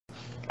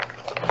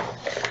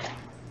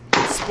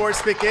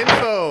Sports Pick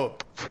Info.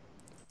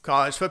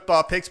 College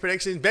football picks,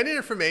 predictions, betting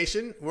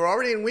information. We're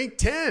already in week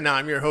 10.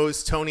 I'm your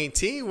host, Tony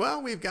T.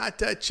 Well, we've got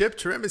Chip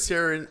Turimis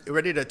here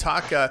ready to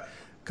talk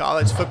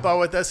college football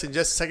with us in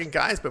just a second,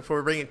 guys. Before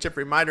we bring in Chip,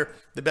 reminder,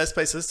 the best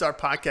place to listen to our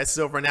podcast is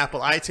over on Apple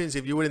iTunes.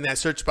 If you would, in that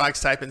search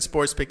box, type in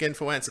Sports Pick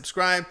Info and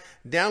subscribe.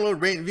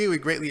 Download, rate, and view. We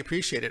greatly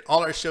appreciate it.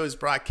 All our shows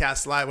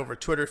broadcast live over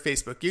Twitter,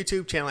 Facebook,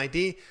 YouTube, channel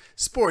ID,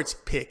 Sports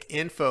Pick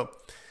Info.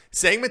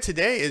 Segment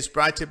today is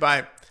brought to you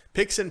by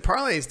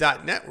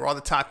PicksandParlays.net, where all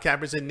the top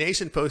cappers in the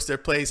nation post their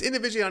plays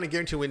individually on a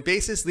guaranteed win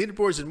basis,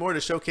 leaderboards, and more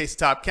to showcase the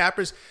top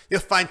cappers.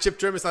 You'll find Chip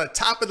Turimis on the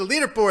top of the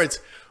leaderboards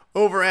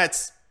over at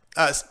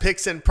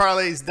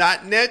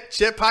PicksandParlays.net.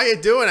 Chip, how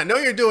you doing? I know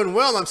you're doing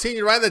well. I'm seeing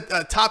you right at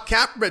the top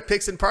capper at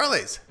Picks and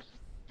Parlays.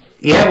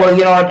 Yeah, well,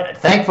 you know,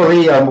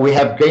 thankfully we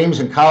have games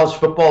in college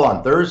football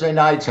on Thursday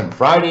nights and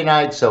Friday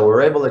nights, so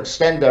we're able to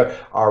extend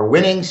our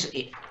winnings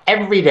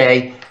every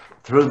day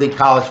through the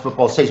college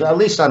football season, at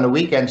least on the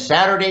weekend.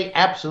 Saturday,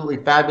 absolutely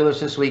fabulous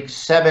this week,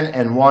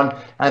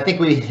 7-1. I think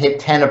we hit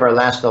 10 of our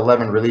last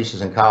 11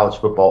 releases in college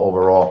football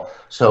overall.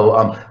 So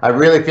I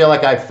really feel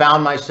like I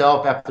found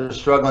myself after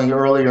struggling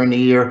earlier in the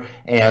year.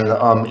 And,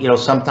 you know,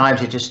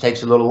 sometimes it just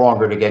takes a little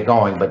longer to get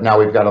going. But now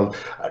we've got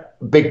a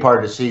big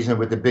part of the season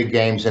with the big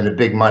games and the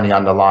big money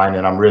on the line,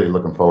 and I'm really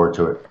looking forward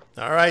to it.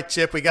 All right,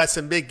 Chip, we got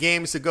some big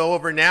games to go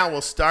over now.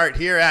 We'll start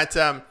here at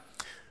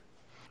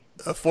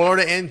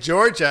Florida and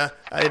Georgia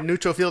at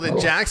neutral field in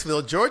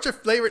Jacksonville. Georgia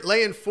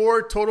laying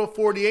 4, total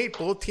 48.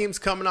 Both teams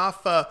coming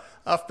off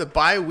the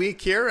bye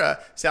week here.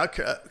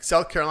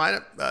 South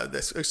Carolina,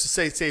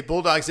 say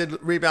Bulldogs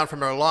did rebound from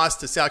their loss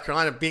to South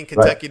Carolina, being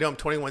Kentucky Dome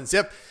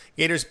 21-zip.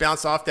 Gators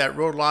bounce off that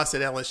road loss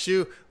at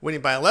LSU,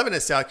 winning by 11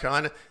 at South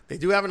Carolina. They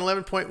do have an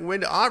 11-point win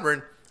to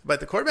Auburn,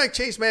 but the quarterback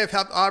change may have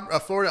helped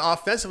Florida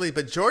offensively.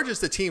 But Georgia's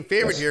the team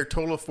favorite here,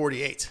 total of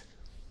 48.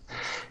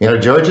 You know,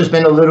 Georgia's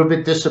been a little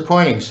bit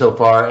disappointing so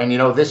far, and you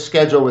know this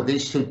schedule with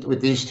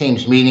these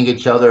teams meeting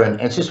each other, and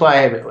it's just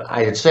why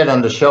I had said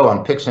on the show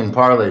on Picks and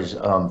Parlays,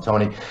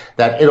 Tony,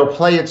 that it'll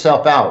play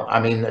itself out. I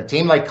mean, a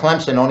team like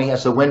Clemson only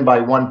has to win by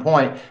 1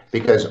 point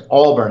because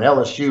Auburn,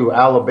 LSU,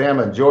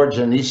 Alabama,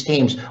 Georgia, and these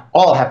teams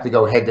all have to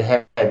go head to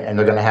head, and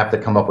they're going to have to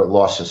come up with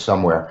losses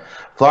somewhere.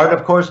 Florida,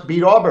 of course,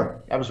 beat Auburn.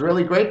 That was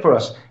really great for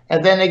us,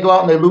 and then they go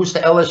out and they lose to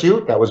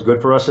LSU. That was good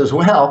for us as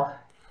well.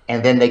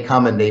 And then they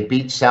come and they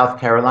beat South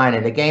Carolina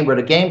in a game where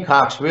the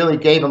Gamecocks really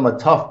gave them a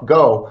tough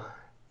go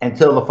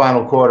until the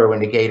final quarter when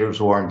the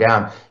Gators wore them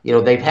down. You know,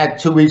 they've had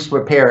 2 weeks to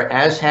prepare,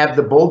 as have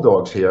the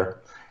Bulldogs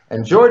here.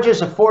 And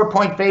Georgia's a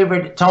 4-point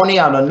favorite, Tony,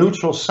 on a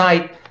neutral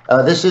site.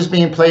 This is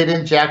being played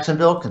in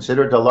Jacksonville,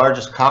 considered the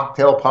largest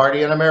cocktail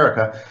party in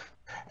America.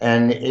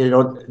 And, you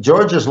know,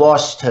 Georgia's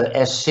lost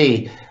to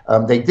SC.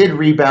 They did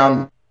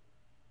rebound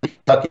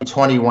Kentucky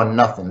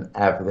 21-0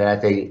 after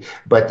that.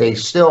 But they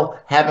still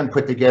haven't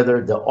put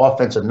together the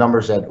offensive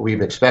numbers that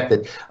we've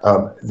expected.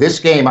 This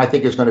game, I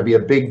think, is going to be a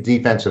big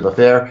defensive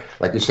affair.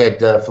 Like you said,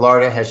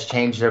 Florida has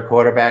changed their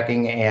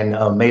quarterbacking,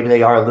 and maybe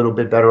they are a little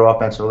bit better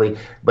offensively,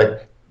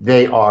 but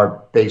they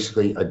are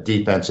basically a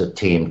defensive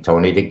team,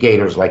 Tony. The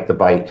Gators like to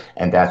bite,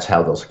 and that's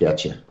how they'll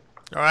get you.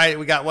 All right,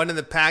 we got one in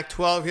the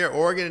Pac-12 here,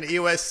 Oregon and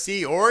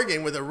USC.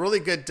 Oregon with a really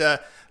good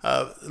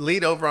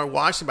lead over on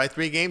Washington by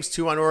 3 games,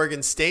 2 on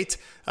Oregon State.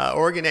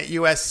 Oregon at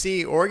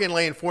USC. Oregon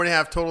laying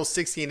 4.5, total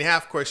 60.5.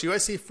 Of course,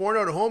 USC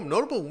 4-0 at home.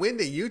 Notable win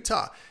to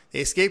Utah. They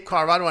escaped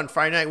Colorado on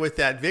Friday night with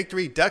that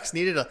victory. Ducks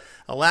needed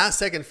a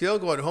last-second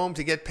field goal at home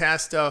to get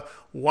past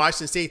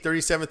Washington State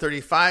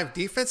 37-35.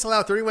 Defense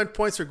allowed 31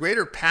 points or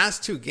greater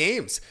past 2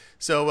 games.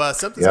 So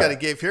something's got to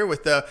give here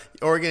with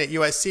Oregon at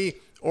USC.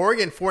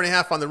 Oregon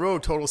 4.5 on the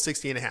road, total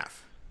 60.5.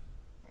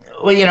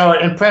 Well, you know,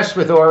 impressed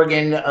with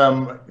Oregon.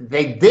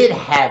 They did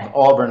have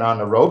Auburn on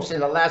the ropes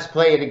in the last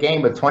play of the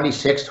game, but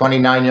 26,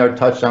 29-yard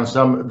touchdown,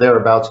 some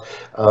thereabouts,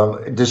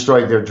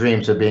 destroyed their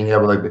dreams of being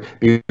able to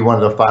be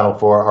one of the Final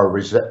Four or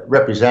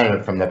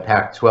representative from the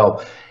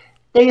Pac-12.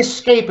 They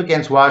escape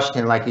against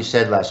Washington, like you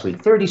said last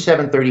week,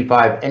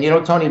 37-35. And, you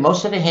know, Tony,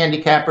 most of the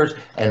handicappers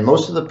and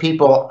most of the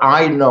people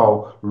I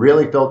know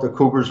really felt the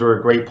Cougars were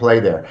a great play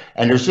there.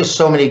 And there's just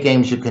so many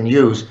games you can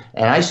use.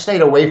 And I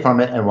stayed away from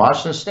it. And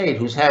Washington State,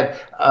 who's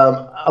had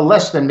a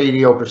less than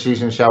mediocre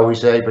season, shall we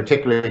say,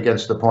 particularly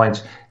against the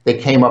points, they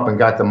came up and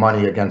got the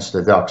money against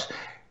the Ducks.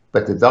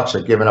 But the Ducks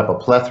are giving up a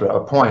plethora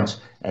of points.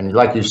 And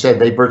like you said,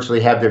 they virtually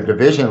have their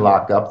division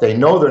locked up. They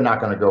know they're not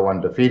going to go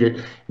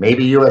undefeated.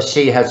 Maybe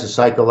USC has a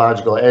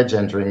psychological edge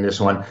entering this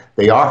one.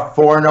 They are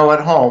 4-0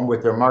 at home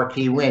with their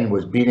marquee win,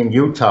 was beating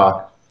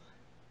Utah.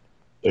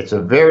 It's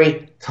a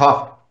very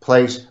tough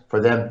place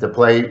for them to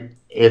play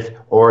if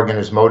Oregon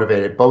is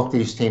motivated. Both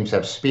these teams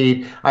have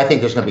speed. I think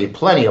there's going to be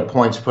plenty of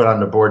points put on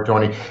the board,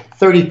 Tony.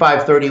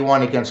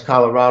 35-31 against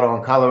Colorado,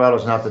 and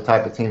Colorado's not the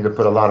type of team to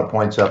put a lot of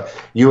points up.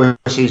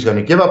 USC is going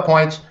to give up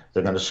points.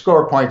 They're going to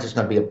score points. It's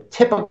going to be a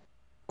typical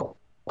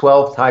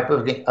 12 type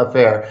of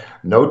affair.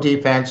 No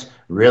defense,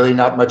 really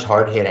not much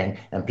hard hitting,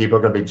 and people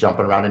are going to be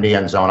jumping around in the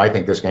end zone. I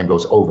think this game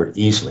goes over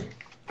easily.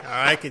 All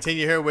right,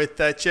 continue here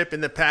with Chip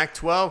in the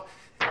Pac-12.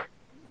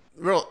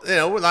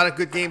 a lot of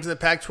good games in the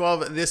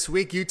Pac-12 this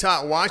week.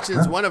 Utah,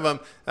 Washington's one of them.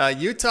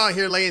 Utah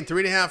here laying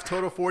 3.5,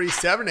 total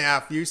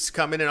 47.5. Utes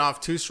coming in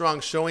off two strong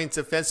showings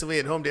defensively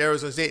at home to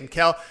Arizona State and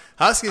Cal.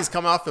 Huskies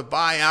come off a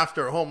bye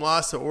after a home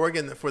loss to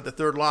Oregon for the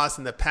third loss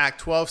in the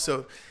Pac-12.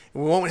 So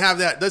we won't have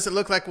that. Doesn't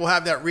look like we'll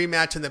have that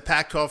rematch in the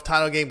Pac-12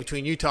 title game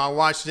between Utah and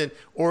Washington.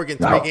 Oregon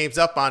 3 games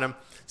up on them.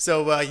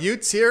 So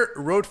Utes here,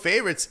 road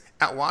favorites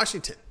at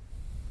Washington.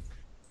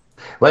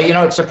 Well,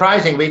 it's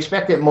surprising. We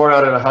expected more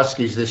out of the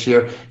Huskies this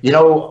year.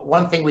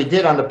 One thing we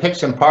did on the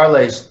Picks and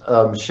Parlays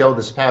show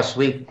this past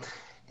week,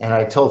 and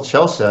I told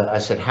Chelsea, I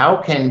said,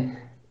 how can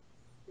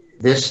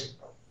this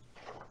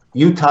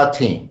Utah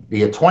team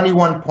be a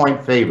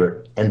 21-point favorite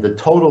and the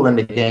total in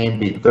the game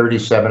be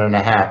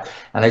 37.5?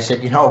 And I said,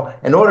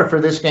 in order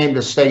for this game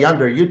to stay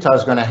under,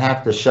 Utah's going to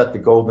have to shut the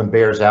Golden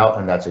Bears out,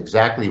 and that's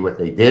exactly what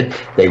they did.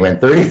 They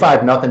went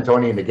 35-0,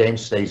 Tony, and the game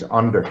stays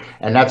under.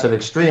 And that's an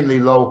extremely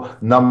low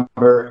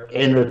number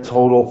in the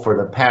total for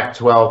the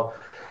Pac-12.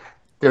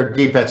 Their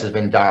defense has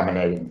been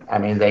dominating. I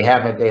mean, they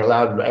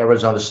allowed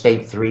Arizona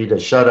State 3 to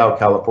shut out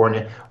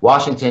California.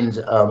 Washington's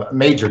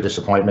major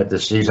disappointment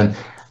this season.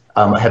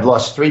 Had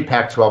lost 3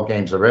 Pac-12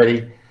 games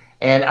already.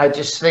 And I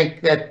just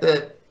think that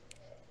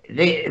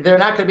they're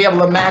not going to be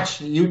able to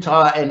match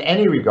Utah in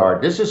any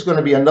regard. This is going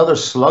to be another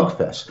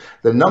slugfest.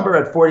 The number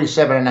at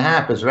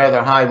 47.5 is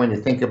rather high when you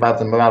think about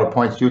the amount of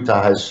points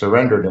Utah has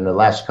surrendered in the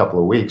last couple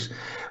of weeks.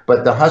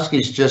 But the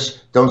Huskies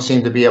just don't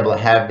seem to be able to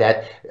have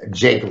that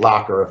Jake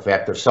Locker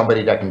effect or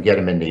somebody that can get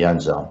him in the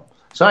end zone.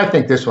 So I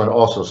think this one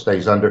also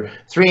stays under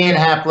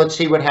 3.5. Let's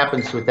see what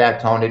happens with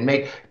that, Tone.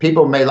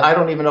 People may. I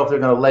don't even know if they're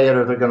going to lay it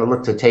or they're going to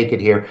look to take it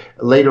here.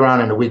 Later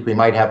on in the week, we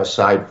might have a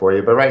side for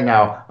you. But right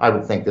now, I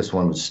would think this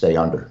one would stay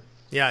under.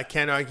 Yeah, I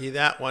can't argue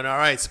that one. All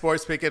right,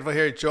 Sports Pick Info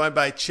here, joined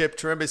by Chip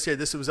Trimbus here.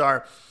 This was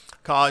our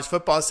college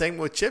football segment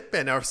with Chip,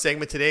 and our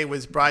segment today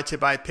was brought to you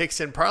by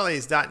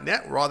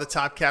PicksandParlays.net, where all the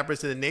top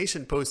cappers in the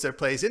nation post their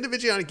plays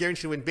individually on a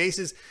guaranteed win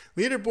basis,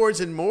 leaderboards,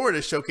 and more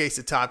to showcase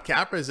the top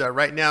cappers.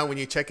 Right now, when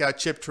you check out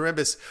Chip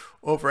Trimbus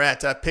over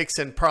at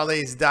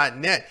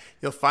PicksandParlays.net,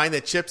 you'll find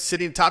that Chip's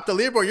sitting atop the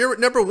leaderboard. You're at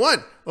number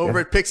 1 over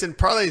at Picks and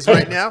Parlays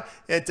right now.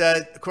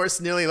 Of course,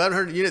 nearly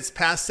 1,100 units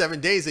past 7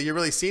 days that you're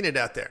really seeing it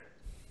out there.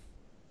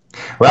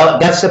 Well,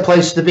 that's the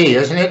place to be,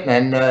 isn't it?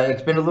 And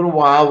it's been a little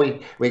while.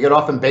 We got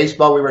off in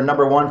baseball. We were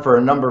number 1 for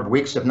a number of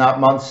weeks, if not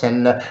months.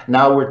 And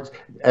now we're,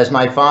 as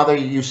my father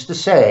used to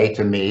say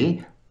to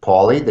me,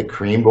 Paulie, the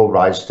cream will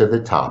rise to the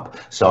top.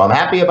 So I'm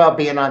happy about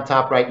being on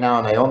top right now,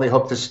 and I only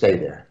hope to stay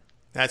there.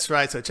 That's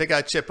right. So check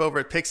out Chip over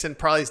at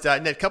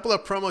PicksandParlays.net. A couple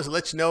of promos to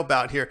let you know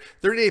about here.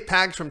 30-day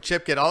package from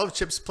Chip. Get all of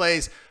Chip's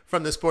plays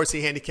from the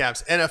Sportsy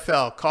handicaps,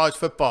 NFL, college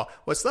football,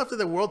 what's left of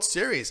the World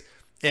Series,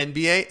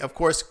 NBA, of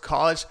course,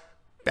 college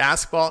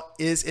basketball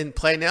is in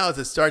play now as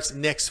it starts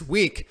next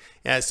week.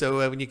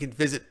 So when you can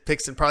visit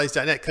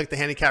PicksandParlays.net, click the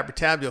handicapper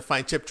tab, you'll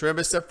find Chip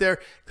Trimbus up there.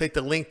 Click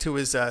the link to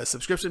his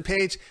subscription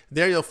page.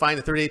 There you'll find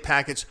a 30-day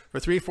package for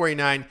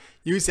 $349.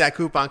 Use that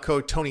coupon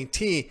code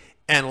TonyT,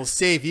 and it'll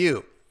save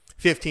you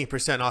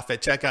 15% off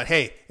at checkout.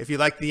 Hey, if you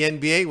like the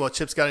NBA, well,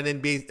 Chip's got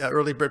an NBA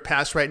early bird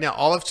pass right now.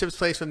 All of Chip's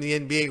plays from the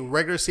NBA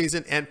regular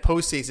season and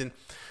postseason.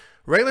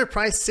 Regular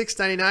price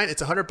 $6.99.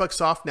 It's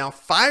 $100 off now,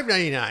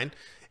 $5.99.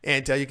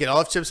 And you get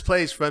all of Chip's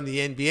plays from the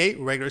NBA,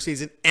 regular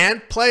season,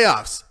 and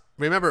playoffs.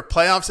 Remember,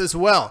 playoffs as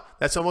well.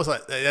 That's a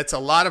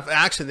lot of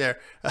action there.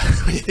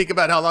 When you think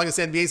about how long this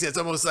NBA is, it's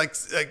almost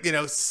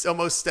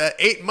almost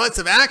 8 months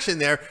of action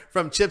there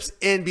from Chip's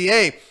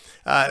NBA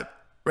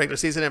regular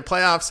season and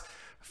playoffs.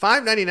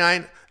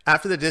 $5.99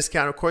 after the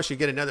discount. Of course, you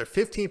get another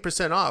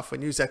 15% off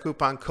when you use that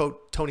coupon code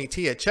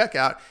TonyT at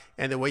checkout.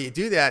 And the way you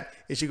do that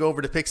is you go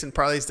over to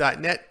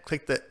PicksandParlays.net,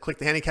 click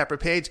the handicapper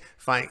page,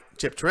 find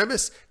Chip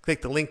Trimbus,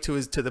 click the link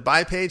to the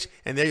buy page,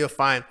 and there you'll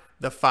find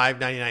the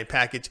 $5.99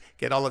 package.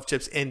 Get all of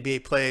Chip's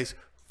NBA plays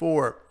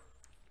for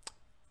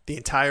the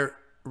entire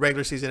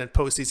regular season and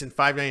postseason.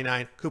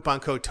 $5.99, coupon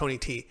code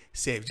TonyT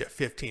saves you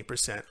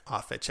 15%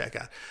 off at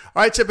checkout.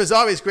 All right, Chip, as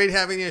always, great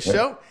having you on the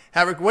show.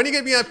 When are you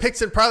going to be on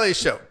Picks and Parlays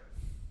show?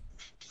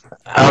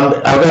 I'm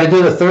going to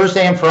do the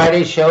Thursday and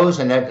Friday shows,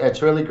 and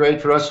that's really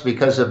great for us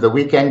because of the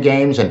weekend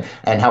games and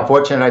how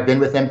fortunate I've been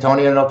with them.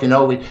 Tony, I don't know if you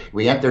know,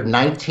 we entered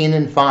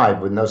 19-5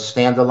 with those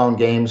standalone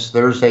games,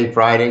 Thursday,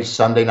 Friday,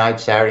 Sunday night,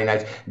 Saturday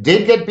nights.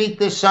 Did get beat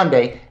this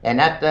Sunday, and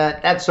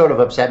that sort of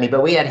upset me,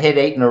 but we had hit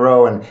 8 in a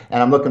row, and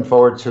I'm looking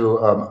forward to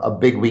a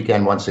big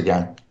weekend once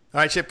again. All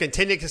right, Chip,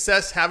 continued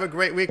success. Have a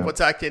great week. We'll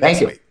talk to you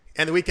next week.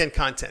 And the weekend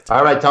content.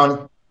 All right,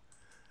 Tony.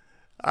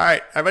 All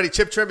right, everybody,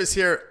 Chip Trimbus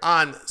here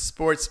on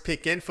Sports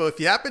Pick Info. If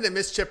you happen to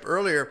miss Chip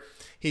earlier,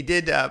 we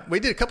did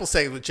a couple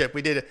segments with Chip.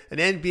 We did an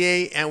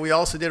NBA, and we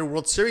also did a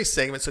World Series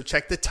segment, so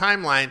check the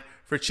timeline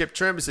for Chip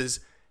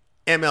Trimbus's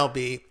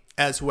MLB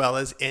as well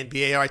as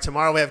NBA. All right,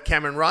 tomorrow we have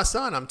Cameron Ross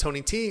on. I'm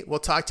Tony T. We'll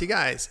talk to you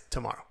guys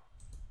tomorrow.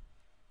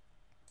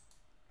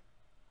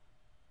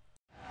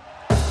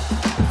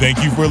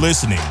 Thank you for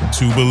listening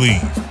to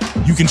Believe.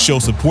 You can show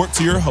support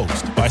to your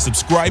host by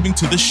subscribing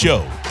to the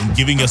show and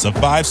giving us a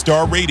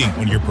 5-star rating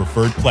on your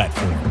preferred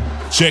platform.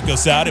 Check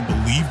us out at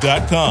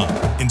Believe.com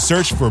and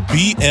search for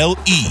BLEAV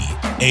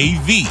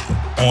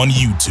on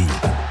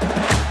YouTube.